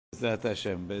Bezat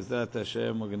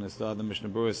Hashem, we're going to start the Mishnah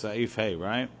Berurah Saif Hey,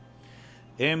 right?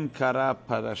 Im kara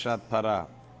parashat para,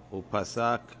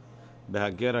 upasak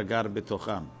behager agar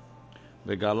betocham,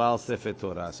 vegalal sefer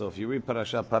Torah. So if you read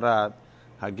parashat para,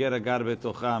 hager agar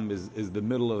betocham is the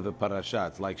middle of the parashat.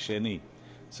 It's like Sheni.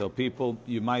 So people,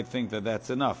 you might think that that's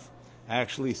enough.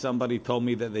 Actually, somebody told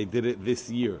me that they did it this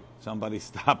year. Somebody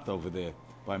stopped over there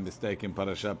by mistake in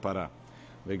parashat para.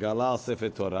 Vegalal sefer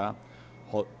Torah.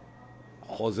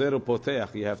 Chozer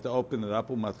upoteach, you have to open it up.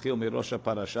 Umatchil mirosh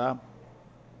parasha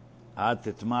ad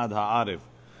titmad ha'arev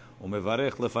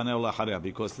umevarech lefanei ulachareh,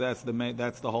 because that's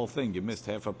the whole thing. You missed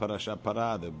half of parasha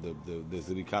para, the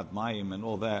zrikat mayim and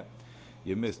all that.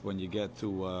 You missed when you get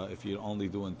to if you only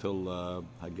do until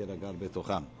hager agar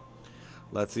betocham.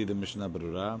 Let's see the Mishnah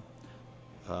Berurah.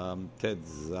 Ted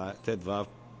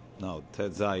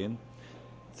Zayin.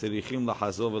 צריכים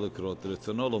לחזור ולקרות.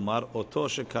 רצונו לומר, אותו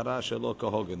שקרא שלא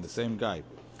כהוגן, the same guy.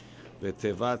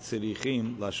 ותיבת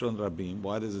צריכים, לשון רבים,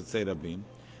 why does it say רבים?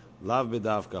 לאו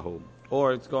בדווקא הוא.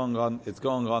 Or it's going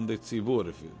on the ציבור,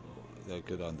 if they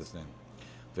could understand.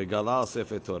 וגלה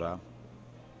ספר תורה,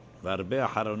 והרבה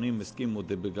אחרונים הסכימו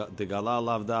דגלה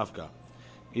לאו דווקא.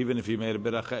 Even if he made a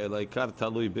ברכה, אלא עיקר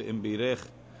תלוי באם בירך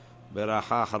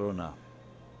ברכה אחרונה.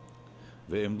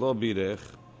 ואם לא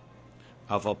בירך,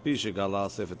 אף על פי שגלה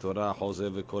ספר תורה חוזר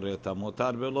וקורא את המותר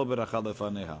ולא ברכה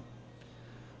לפניה.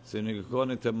 So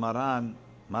according to Maran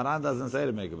doesn't say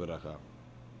to make a beracha.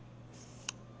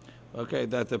 Okay,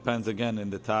 that depends again in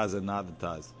the Taz and not the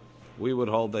Taz. We would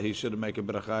hold that he shouldn't make a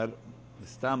beracha. The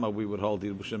Stama we would hold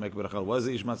he shouldn't make a beracha. What does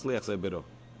the Ish Matzliach say, Biro?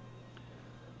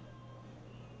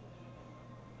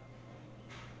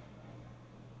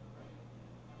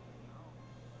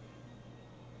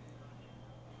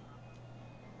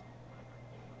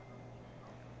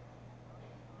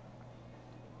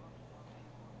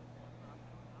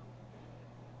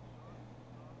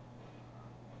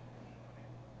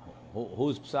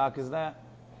 Whose psak is that?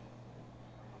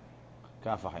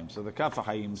 Kaf HaChaim. So the Kaf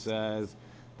HaChaim says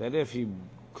that if he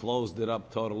closed it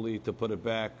up totally to put it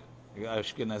back,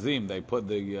 Ashkenazim, they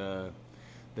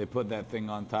put that thing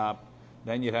on top,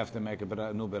 then you'd have to make a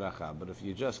new beracha. But if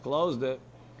you just closed it,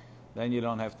 then you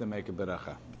don't have to make a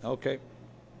beracha. Okay.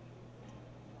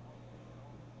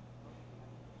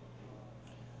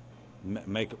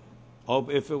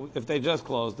 If they just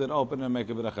closed it, open and make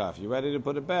a beracha. If you're ready to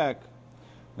put it back,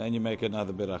 then you make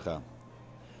another beracha.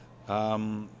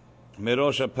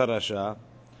 Mirosha parasha,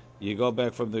 you go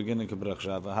back from the beginning of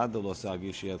beracha. V'hadalo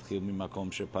sagi sheyatchil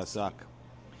mimakom shepasak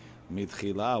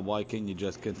mitchila. Why can't you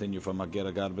just continue from hager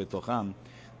agar betocham?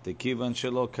 Tekivan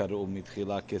shelo karu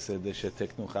mitchila kesed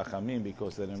sheteknu chachamim,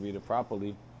 because they didn't read it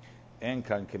properly. En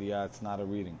kan kriya, it's not a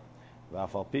reading.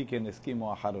 V'afal piken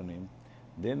eskimu aharonim.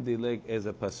 Then dileg as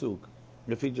a pasuk.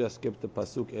 If he just skipped the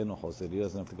pasuk, eno choser. He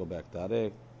doesn't have to go back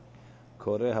direct.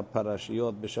 Koreh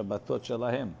parashiyot b'shabbatot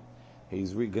shelahem.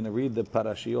 He's going to read the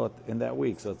parashiyot in that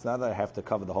week. So it's not that I have to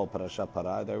cover the whole parasha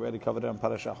para. They already covered it on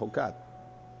parasha Chukat.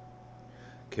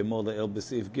 Kemo le'el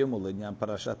b'sif gimel l'nyan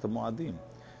parashat ha'moadim.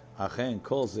 Achen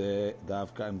kol ze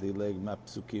davka im dileg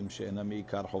ma'psukim she'ena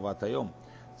mi'ikar chovat hayom.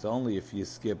 So only if you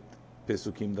skipped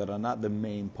pesukim that are not the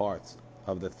main parts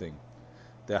of the thing.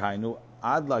 Dehainu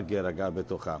ad lager agar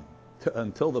betocham.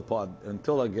 Until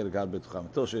lager agar betocham.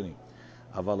 Until sheni.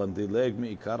 If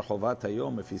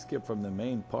you skip from the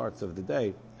main parts of the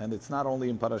day, and it's not only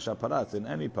in Parasha Parat, in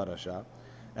any parasha,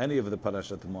 any of the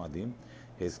Parashat Moadim,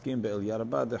 Heskim be'el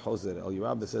yarba de hozer. El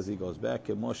Yerabah says he goes back.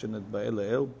 Kemoshenet ba'el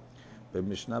el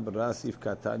b'mishnah b'rasif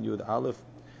katan yud aleph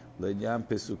le'nyam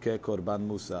pesukei korban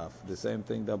musaf. The same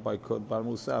thing that by korban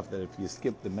musaf, that if you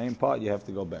skip the main part, you have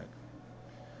to go back.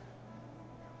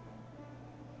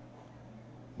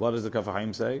 What does the Kaf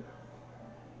HaChaim say?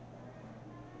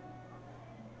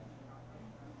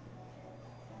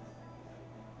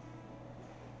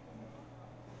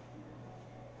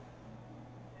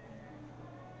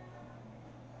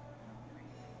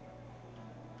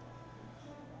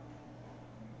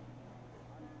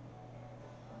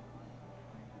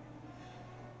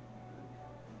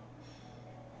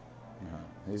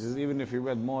 He says even if he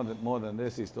read more than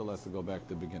this, he still has to go back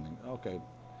to the beginning. Okay,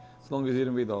 as long as he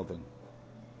didn't read the whole thing.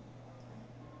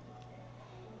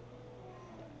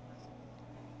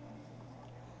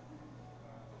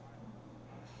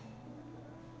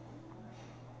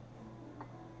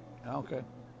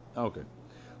 Okay.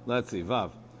 Let's see.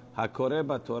 Vav. Hakoreh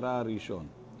b'Torah rishon.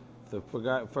 The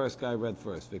first guy read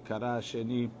first. V'kara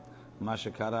sheni ma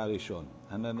shekara rishon.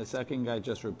 And then the second guy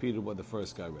just repeated what the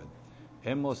first guy read.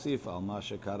 Hem mosif al ma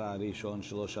shekara rishon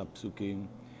shlosha psukim.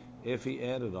 If he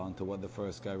added on to what the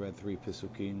first guy read, 3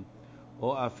 psukim,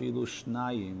 or afilu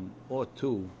shnayim, or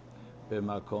 2,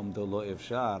 b'makom delo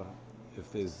efshar,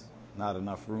 if there's not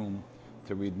enough room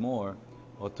to read more,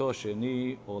 oto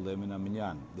sheni ole min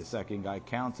haminyan. The second guy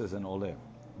counts as an ole,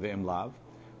 ve'im lav.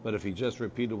 But if he just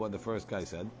repeated what the first guy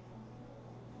said,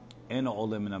 en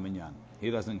ole min haminyan,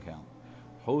 he doesn't count.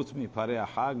 Chutz mi parei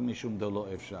hag mishum delo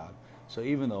efshar. So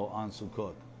even though on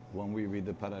Sukkot, when we read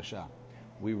the parasha,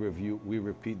 we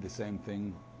repeat the same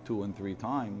thing 2 and 3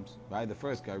 times, right? The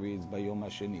first guy reads Bayom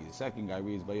HaSheni, the second guy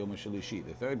reads Bayom HaShalishi,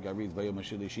 the third guy reads Bayom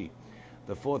HaShalishi,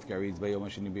 the fourth guy reads Bayom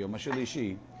HaSheni, Bayom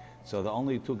HaShalishi. So the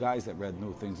only 2 guys that read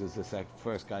new things is the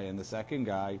first guy and the second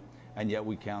guy, and yet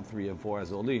we count 3 and 4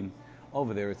 as Olim.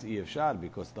 Over there it's Iyef Shad,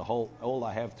 because all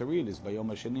I have to read is Bayom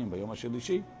HaSheni and Bayom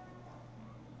HaShalishi.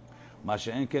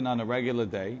 Masha'enken on a regular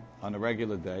day,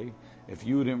 if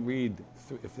you didn't read,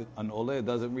 if an Oleh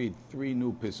doesn't read 3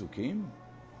 new Pesukim,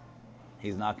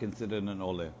 he's not considered an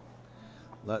Oleh.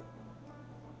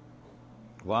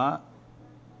 What?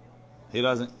 He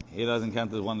doesn't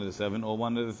count as one of the 7 or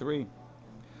one of the 3.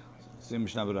 Sim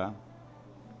Mishnah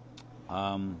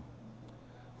Shelosha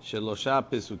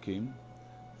Pesukim,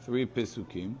 3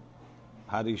 Pesukim,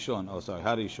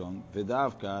 Harishon,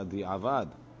 Vidavka di Avad.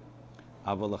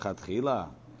 אבל לכתחילה,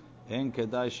 אין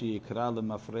כדאי שיקרא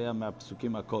למפרע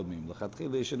מהפסוקים הקודמים.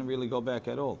 לכתחילה, you shouldn't really go back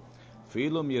at all.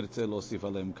 אפילו אם ירצה להוסיף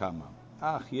עליהם כמה.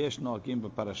 אך יש נוהגים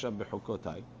בפרשה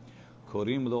בחוקותיי,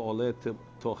 קוראים לו עולה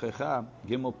תוכחה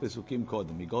ג' פסוקים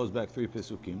קודם. He goes back 3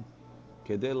 פסוקים,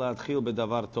 כדי להתחיל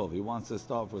בדבר טוב. He wants to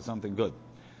start with something good.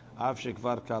 אף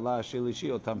שכבר קלה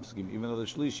השלישי אותם פסוקים. Even though the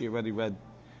שלישי already read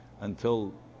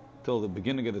until the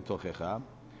beginning of the תוכחה,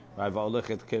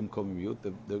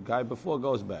 the guy before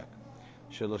goes back.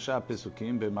 Shelosha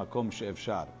Pesukim b'makom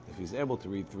she'efshar. If he's able to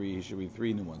read 3, he should read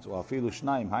 3 new ones. Or afilu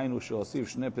shnayim, haynu she'osiv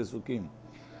shne Pesukim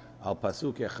al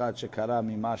pasuk echad shekara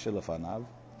mima shelefanav.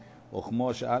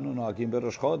 Uchmo she'anu noagim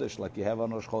berosh chodesh, like you have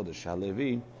on Rosh Chodesh.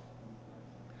 Halevi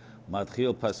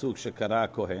matchil pasuk shekara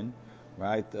kohen.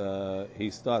 Right? He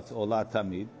starts ola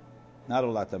tamid, not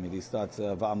ola tamid. He starts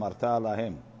va'amarta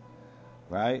lahem.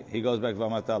 Right? He goes back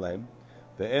va'amarta lahem.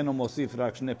 ואינו מוסיף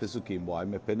רק 2 פסוקים. Why?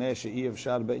 מפני שאי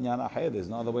אפשר בעניין אחר. There's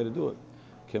no other way to do it.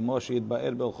 כמו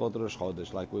שהתבאר בהלכות ראש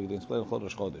חודש, like we explain בהלכות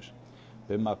ראש חודש.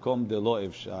 במקום דלא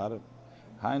אפשר,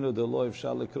 היינו דלא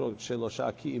אפשר לקרוא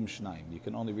 3 כי אם 2. You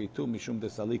can only read 2 משום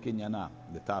דסליק עניינה.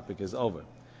 The topic is over.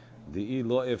 דאי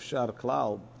לא אפשר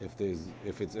כלל,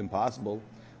 if it's impossible,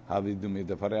 הווי דומי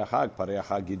דפרי החג. פרי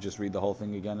החג, you just read the whole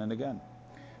thing again and again.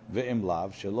 ואם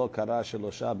לאו, שלא קרא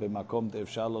 3 במקום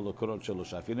דאפשר לו לקרוא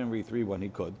 3. If he didn't read 3 when he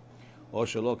could, או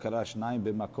שלא קרא 2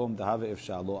 במקום דהווה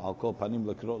אפשר לו, על כל פנים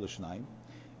לקרוא ל2,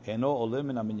 אינו עולה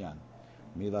מן המניין.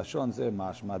 מלשון זה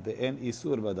משמע דאין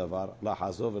איסור בדבר,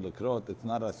 לחזור ולקרוא, it's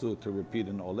not אסור to repeat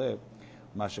an עולה,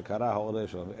 מה שקרא העולה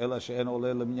שלו, אלא שאין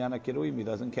עולה למניין הקירויים, he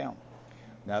doesn't count.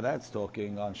 Now that's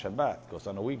talking on Shabbat, because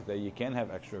on a weekday you can't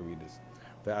have extra readers.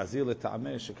 ועזיר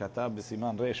לטעמי שכתב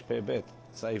בסימן רש פ' ב',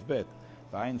 סעיף ב',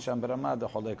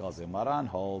 Maran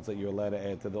holds that you're allowed to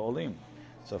add to the olim.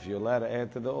 So if you're allowed to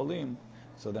add to the olim,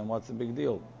 so then what's the big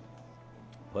deal?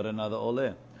 Put another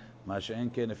ole.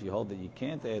 Masha'enken, if you hold that you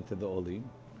can't add to the olim,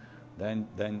 then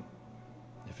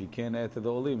if you can't add to the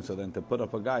olim, so then to put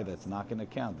up a guy that's not going to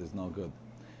count is no good.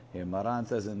 Here Maran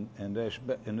says in Resh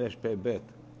Pei Bet,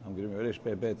 I'm going to read Resh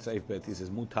Pei Bet, Seif Bet, he says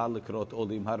mutar lekrot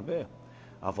olim harbe.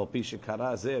 Afal pi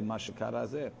shekara zeh, ma shekara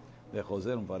zeh.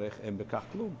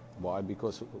 Why?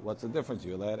 Because what's the difference?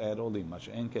 You're allowed to add olim.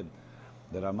 Masha'enken,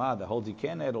 the Ramah that holds you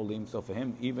can't add olim. So for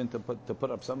him, even to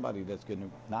put up somebody that's going to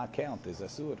not count is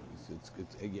asur.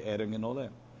 It's adding an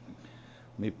olim.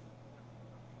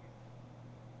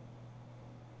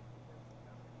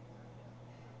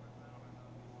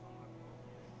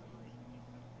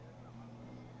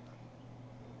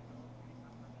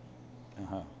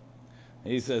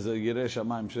 He says a Yirei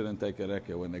Shamayim shouldn't take a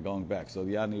rekah when they're going back. So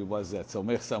Yani was that. So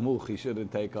Mech Samuch he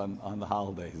shouldn't take on the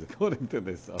holidays, according to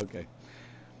this. Okay.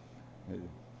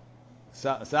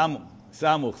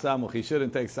 Samuch, he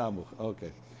shouldn't take Samuch.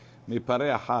 Okay.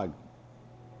 Miparei Hag.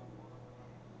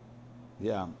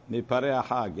 Yeah. Miparei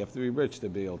Hag. You have to be rich to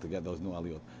be able to get those new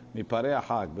aliyot. Miparei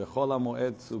Hag. Bechol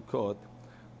HaMoed Sukkot.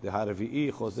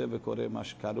 דהרביעי חוזר וקורא מה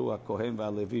שקראו הכהן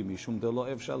והלוי משום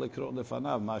דלא אפשר לקרוא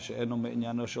לפניו מה שאינו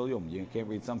מעניינו של יום. You can't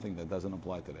read something that doesn't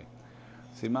apply today.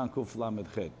 סימן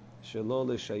קל"ח שלא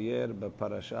לשייר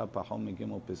בפרשה פחות מג'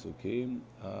 פסוקים.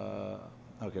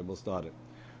 Okay, we'll start it.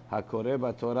 הקורא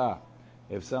בתורה,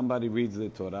 if somebody reads the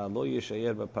Torah, לא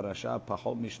ישייר בפרשה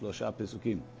פחות מ3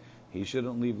 פסוקים. He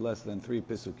shouldn't leave less than 3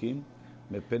 פסוקים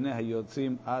מפני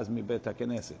היוצאים אז מבית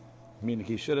הכנסת. Meaning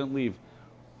he shouldn't leave.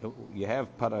 You have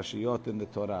parashiyot in the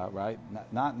Torah, right?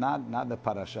 Not the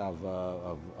parasha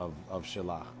of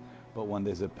Shelach, But when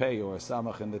there's a pei or a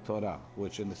samach in the Torah,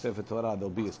 which in the Sefer Torah there'll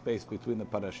be a space between the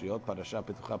parashiot, parasha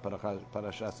petucha,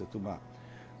 parasha setuma.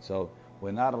 So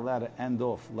we're not allowed to end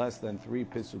off less than 3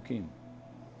 pesukim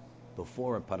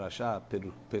before a parasha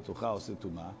petucha or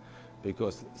setuma,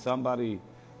 because somebody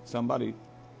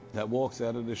that walks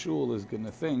out of the shul is going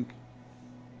to think.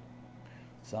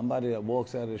 Somebody that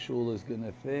walks out of the shul is going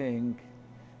to think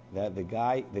that the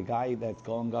guy that's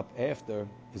going up after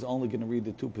is only going to read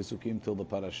the 2 pesukim till the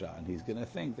parasha, and he's going to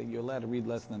think that you're allowed to read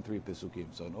less than 3 pesukim.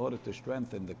 So in order to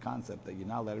strengthen the concept that you're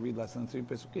not allowed to read less than 3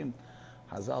 pesukim,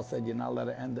 Hazal said you're not allowed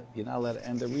to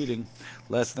end the reading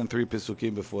less than 3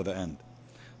 pesukim before the end.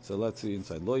 So let's see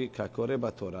inside. Lo yikakore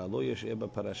b'Torah, lo yesheh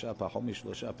b'parasha pachom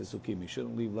mishlosha pesukim. You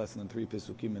shouldn't leave less than 3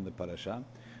 pesukim in the parasha.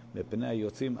 Mepnei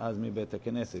yotzim az mi bet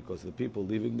haKnesset, because the people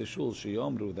leaving the shul,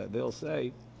 sheyomru, that they'll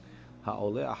say,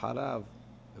 ha'oleh acharav,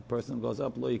 the person goes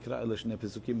up, lo yikra ela shnei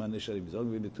pesukim hanisharim. He's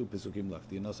only reading 2 pesukim left.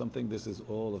 You know something? This is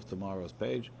all of tomorrow's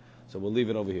page, so we'll leave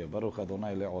it over here. Baruch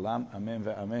Adonai le'olam, amen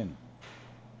ve'amen.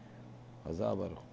 Hazal Baruch.